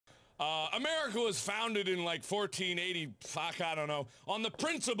America was founded in like 1480, fuck, I don't know, on the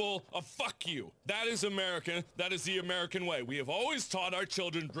principle of fuck you. That is American. That is the American way. We have always taught our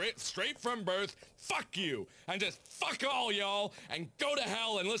children straight from birth, fuck you, and just fuck all y'all, and go to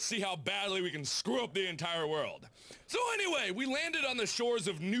hell, and let's see how badly we can screw up the entire world. So anyway, we landed on the shores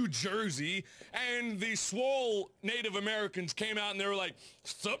of New Jersey, and the swole Native Americans came out and they were like,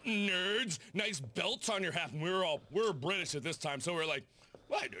 sup nerds, nice belts on your hat, and we were British at this time, so we were like,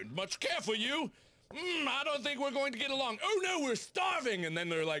 well, I didn't much care for you. I don't think we're going to get along. Oh no, we're starving. And then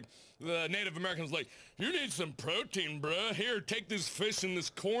they're like, the Native Americans like, you need some protein, bruh. Here, take this fish and this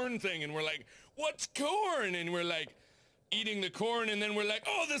corn thing. And we're like, what's corn? And we're like, eating the corn. And then we're like,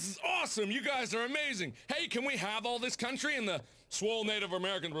 oh, this is awesome. You guys are amazing. Hey, can we have all this country? And the swole Native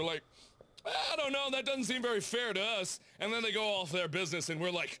Americans were like, I don't know, that doesn't seem very fair to us. And then they go off their business and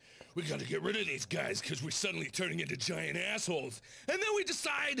we're like, we gotta get rid of these guys because we're suddenly turning into giant assholes. And then we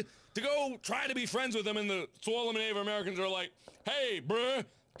decide to go try to be friends with them, and the swole Native Americans are like, hey, bruh,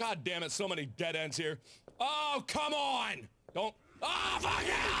 god damn it, so many dead ends here. Oh, come on! Don't, oh, fuck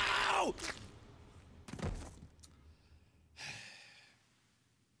you!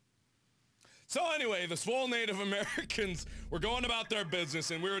 So anyway, the swole Native Americans were going about their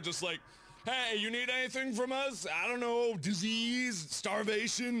business and we were just like, hey, you need anything from us? I don't know, disease,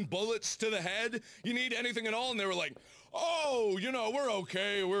 starvation, bullets to the head? You need anything at all? And they were like, oh, you know, we're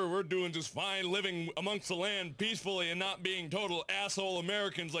okay. We're doing just fine, living amongst the land peacefully and not being total asshole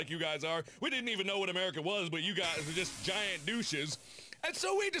Americans like you guys are. We didn't even know what America was, but you guys are just giant douches. And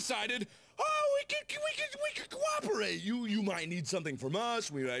so we decided, oh, we could cooperate. You might need something from us.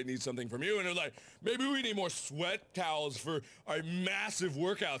 We might need something from you. And they're like, maybe we need more sweat towels for our massive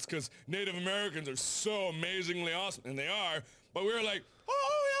workouts because Native Americans are so amazingly awesome. And they are. But we were like,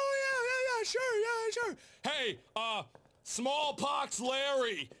 oh, yeah, sure. Hey, Smallpox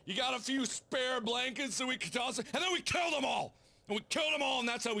Larry, you got a few spare blankets so we could toss it? And then we killed them all. And we killed them all, and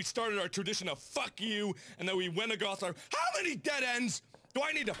that's how we started our tradition of fuck you. And then we went across our, how many dead ends do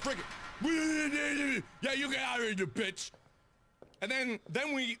I need to friggin', yeah, you get out of here, you bitch. And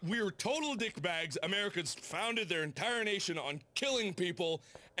then we were total dickbags. Americans founded their entire nation on killing people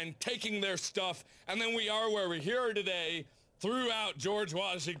and taking their stuff. And then we are where we are today, throughout George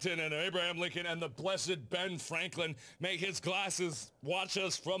Washington and Abraham Lincoln and the blessed Ben Franklin make his glasses watch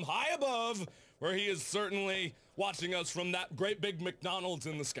us from high above, where he is certainly watching us from that great big McDonald's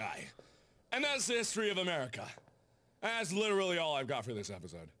in the sky. And that's the history of America. And that's literally all I've got for this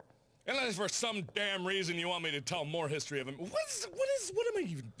episode. Unless for some damn reason you want me to tell more history of him. What am I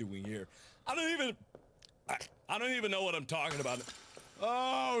even doing here? I don't even know what I'm talking about.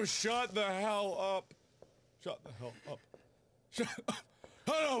 Oh, shut the hell up. Shut the hell up. Shut up.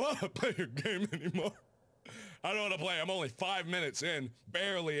 I don't want to play your game anymore. I don't want to play. I'm only 5 minutes in.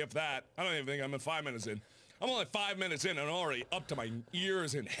 Barely, if that. I don't even think I'm 5 minutes in. I'm only 5 minutes in and I'm already up to my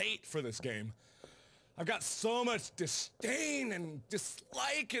ears in hate for this game. I've got so much disdain and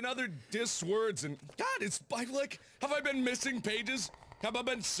dislike and other diss words, and God, it's like, have I been missing pages? Have I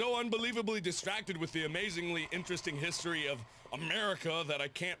been so unbelievably distracted with the amazingly interesting history of America that I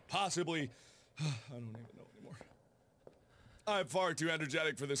can't possibly, I don't even know anymore. I'm far too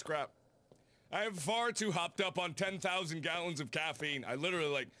energetic for this crap. I am far too hopped up on 10,000 gallons of caffeine. I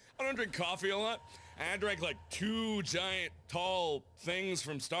literally, I don't drink coffee a lot, and I drank like 2 giant, tall things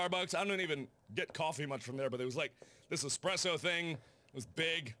from Starbucks. I don't even get coffee much from there, but it was like this espresso thing. It was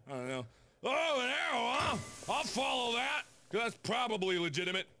big. I don't know. Oh, an arrow, huh? I'll follow that, because that's probably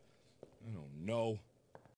legitimate. I don't know.